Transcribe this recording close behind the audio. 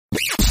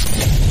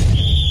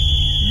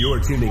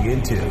tuning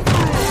into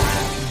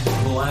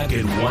Black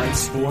and White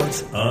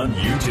Sports on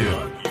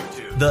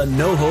YouTube. The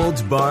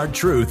no-holds-barred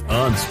truth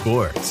on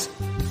sports.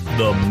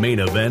 The main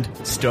event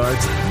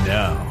starts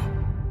now.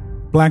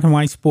 Black and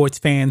White Sports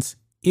fans,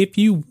 if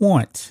you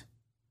want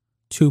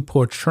to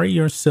portray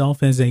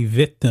yourself as a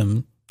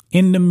victim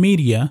in the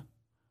media,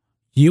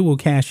 you will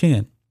cash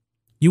in.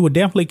 You will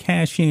definitely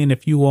cash in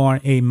if you are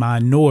a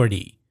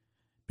minority,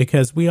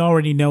 because we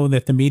already know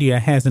that the media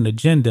has an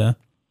agenda,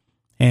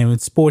 and when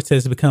sports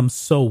has become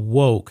so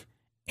woke,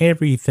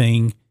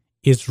 everything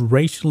is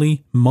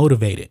racially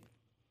motivated.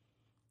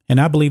 And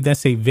I believe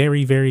that's a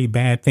very, very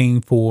bad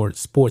thing for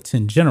sports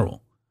in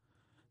general.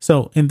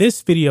 So in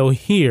this video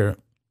here,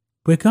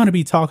 we're going to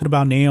be talking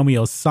about Naomi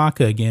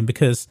Osaka again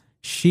because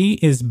she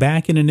is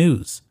back in the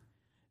news.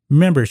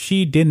 Remember,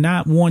 she did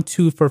not want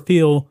to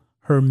fulfill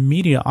her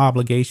media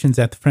obligations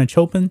at the French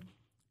Open.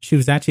 She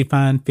was actually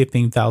fined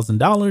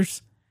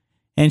 $15,000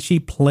 and she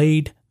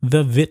played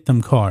the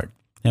victim card.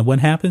 And what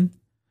happened?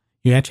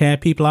 You actually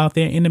had people out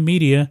there in the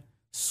media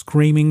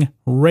screaming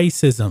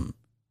racism.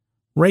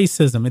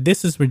 Racism. And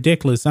this is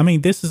ridiculous. I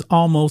mean, this is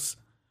almost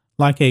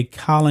like a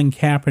Colin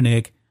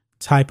Kaepernick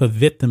type of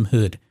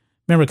victimhood.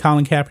 Remember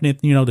Colin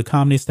Kaepernick, the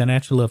communist that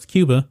actually loves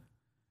Cuba?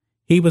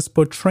 He was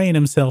portraying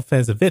himself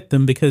as a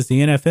victim because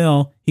the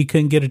NFL, he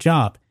couldn't get a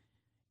job.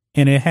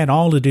 And it had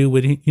all to do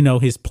with,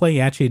 his play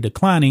actually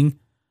declining.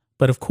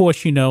 But of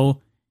course,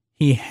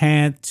 he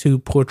had to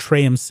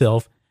portray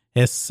himself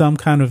as some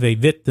kind of a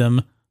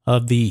victim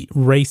of the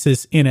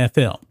racist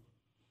NFL.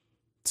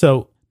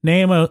 So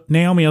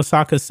Naomi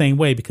Osaka, same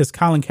way, because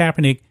Colin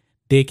Kaepernick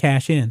did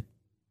cash in.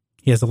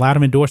 He has a lot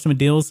of endorsement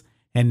deals,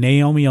 and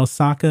Naomi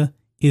Osaka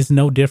is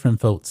no different,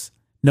 folks.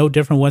 No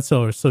different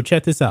whatsoever. So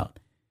check this out.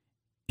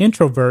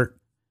 Introvert,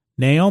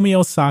 Naomi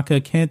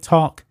Osaka can't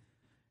talk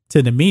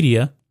to the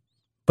media,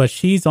 but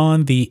she's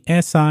on the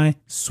SI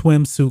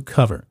swimsuit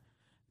cover.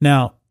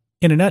 Now,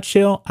 in a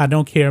nutshell, I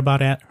don't care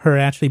about her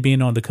actually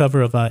being on the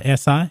cover of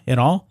SI at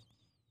all.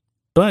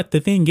 But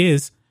the thing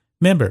is,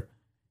 remember,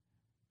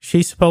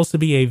 she's supposed to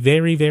be a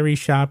very, very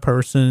shy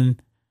person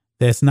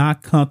that's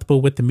not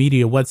comfortable with the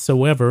media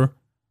whatsoever.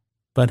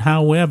 But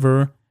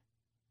however,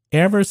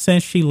 ever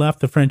since she left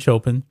the French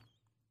Open,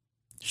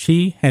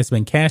 she has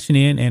been cashing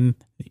in, and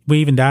we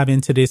even dive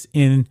into this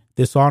in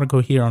this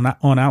article here on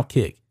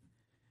Outkick.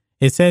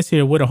 It says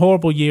here, what a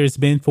horrible year it's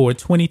been for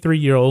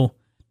 23-year-old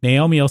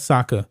Naomi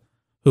Osaka,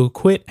 who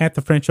quit at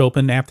the French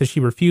Open after she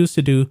refused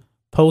to do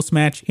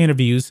post-match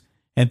interviews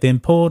and then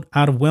pulled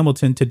out of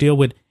Wimbledon to deal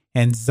with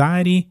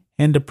anxiety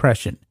and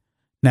depression.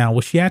 Now,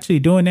 was she actually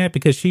doing that?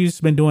 Because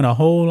she's been doing a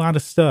whole lot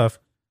of stuff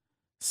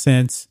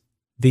since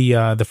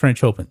the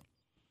French Open.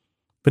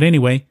 But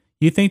anyway,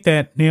 you think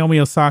that Naomi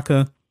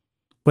Osaka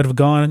would have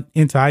gone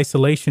into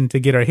isolation to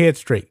get her head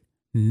straight?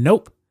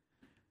 Nope.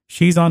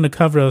 She's on the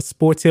cover of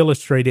Sports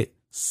Illustrated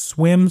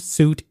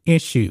swimsuit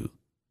issue,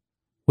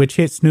 which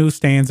hits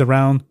newsstands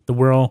around the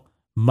world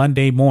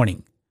Monday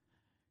morning.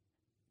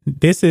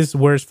 This is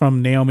words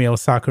from Naomi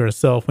Osaka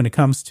herself when it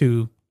comes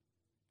to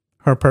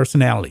her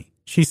personality.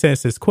 She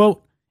says this,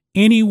 quote,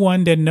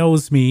 anyone that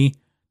knows me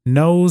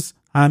knows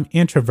I'm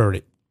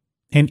introverted,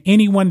 and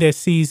anyone that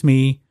sees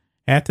me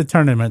at the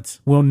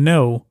tournaments will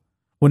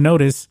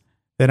notice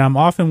that I'm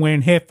often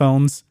wearing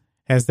headphones,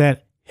 as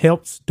that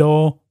helps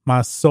dull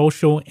my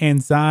social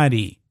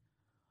anxiety.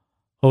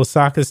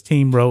 Osaka's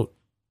team wrote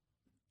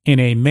in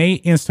a May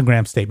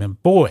Instagram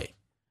statement. Boy,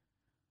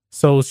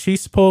 so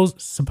she's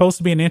supposed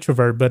to be an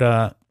introvert,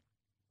 but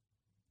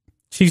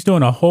she's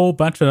doing a whole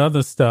bunch of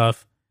other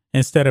stuff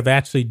instead of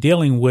actually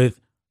dealing with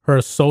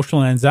her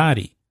social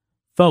anxiety.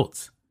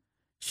 Folks,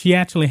 she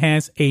actually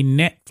has a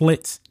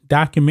Netflix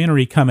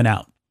documentary coming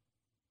out.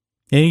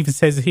 It even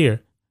says it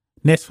here.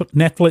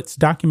 Netflix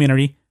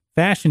documentary,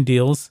 Fashion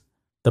Deals,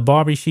 the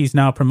Barbie she's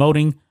now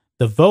promoting,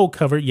 the Vogue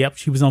cover. Yep,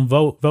 she was on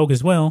Vogue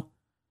as well.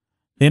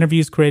 The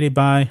interviews created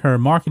by her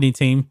marketing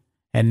team,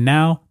 and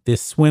now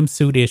this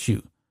swimsuit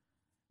issue.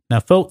 Now,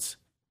 folks,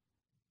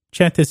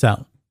 check this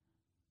out.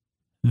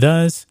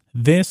 Does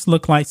this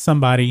look like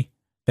somebody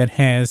that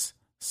has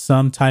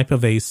some type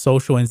of a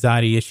social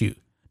anxiety issue,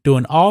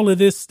 doing all of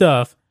this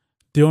stuff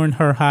during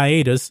her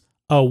hiatus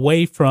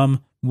away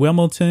from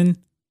Wimbledon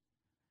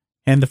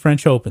and the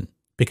French Open,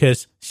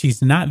 because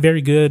she's not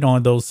very good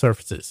on those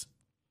surfaces?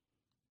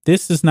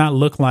 This does not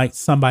look like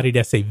somebody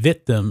that's a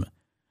victim,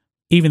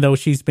 even though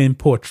she's been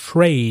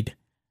portrayed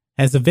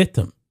as a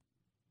victim.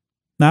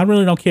 Now, I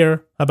really don't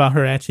care about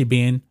her actually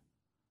being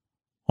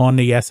on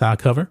the SI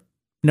cover.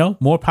 No,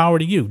 more power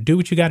to you. Do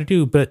what you got to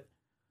do. But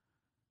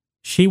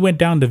she went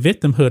down the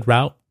victimhood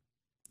route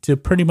to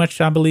pretty much,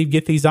 I believe,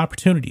 get these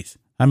opportunities.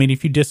 I mean,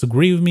 if you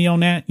disagree with me on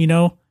that,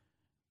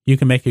 you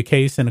can make your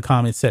case in the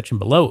comment section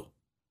below.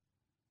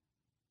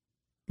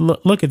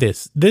 Look at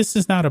this. This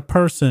is not a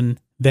person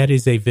that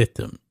is a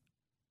victim.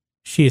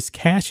 She is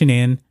cashing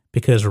in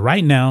because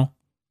right now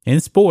in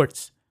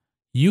sports,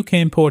 you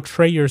can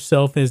portray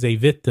yourself as a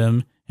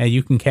victim and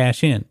you can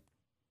cash in.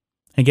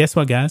 And guess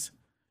what, guys?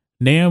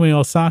 Naomi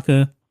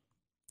Osaka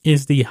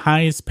is the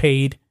highest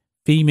paid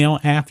female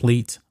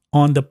athlete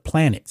on the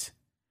planet.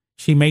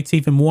 She makes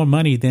even more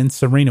money than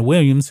Serena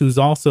Williams, who's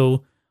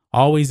also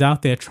always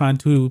out there trying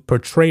to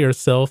portray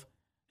herself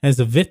as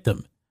a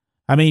victim.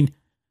 I mean,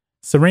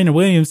 Serena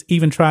Williams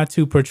even tried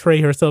to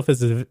portray herself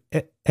as a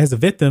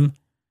victim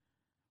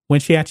when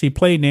she actually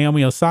played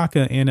Naomi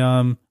Osaka in,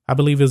 I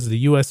believe it was the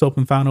U.S.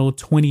 Open Final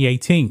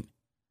 2018.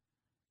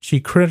 She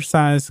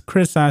criticized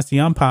the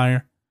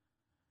umpire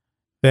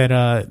that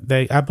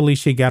I believe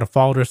she got a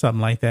fault or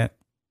something like that.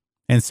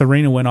 And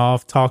Serena went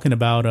off talking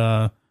about,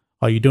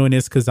 are you doing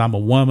this because I'm a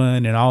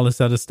woman and all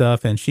this other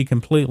stuff? And she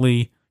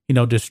completely,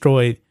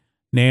 destroyed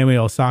Naomi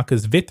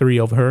Osaka's victory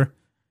over her.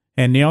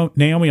 And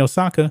Naomi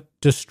Osaka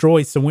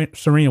destroyed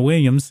Serena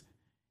Williams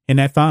in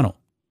that final.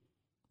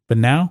 But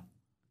now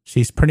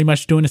she's pretty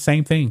much doing the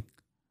same thing.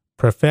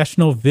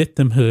 Professional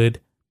victimhood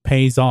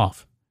pays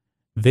off.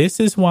 This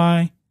is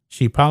why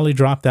she probably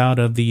dropped out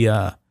of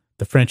the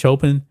French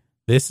Open.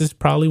 This is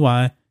probably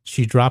why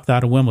she dropped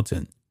out of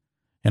Wimbledon.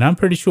 And I'm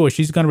pretty sure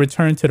she's going to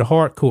return to the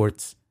hard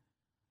courts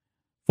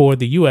for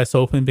the U.S.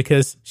 Open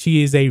because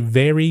she is a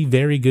very,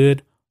 very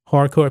good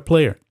hard court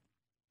player.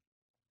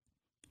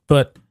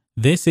 But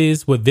this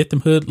is what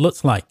victimhood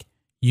looks like.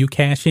 You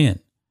cash in.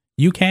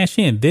 You cash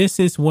in. This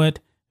is what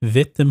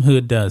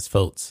victimhood does,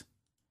 folks.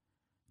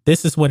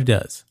 This is what it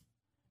does.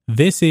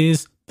 This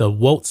is the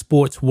woke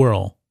sports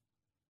world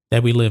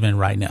that we live in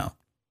right now.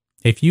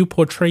 If you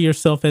portray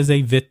yourself as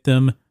a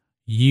victim,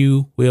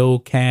 you will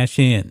cash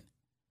in.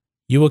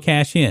 You will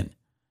cash in.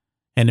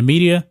 And the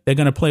media, they're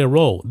going to play a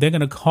role. They're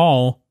going to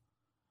call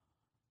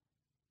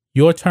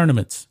your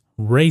tournaments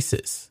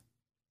racist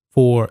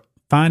for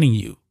fining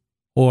you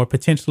or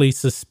potentially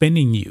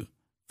suspending you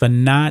for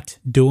not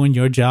doing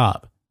your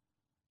job.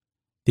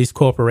 These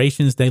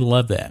corporations, they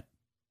love that.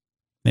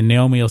 And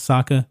Naomi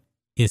Osaka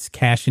is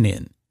cashing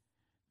in.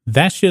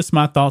 That's just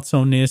my thoughts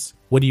on this.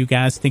 What do you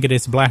guys think of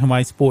this, Black and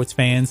White Sports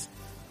fans?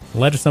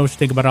 Let us know what you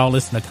think about all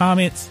this in the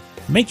comments.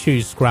 Make sure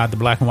you subscribe to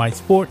Black and White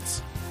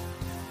Sports.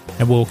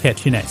 And we'll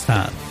catch you next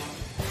time.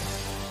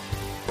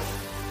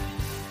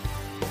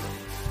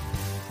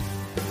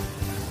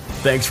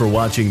 Thanks for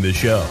watching the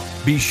show.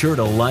 Be sure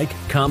to like,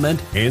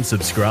 comment, and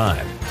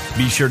subscribe.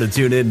 Be sure to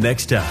tune in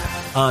next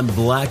time on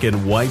Black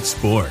and White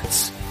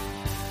Sports.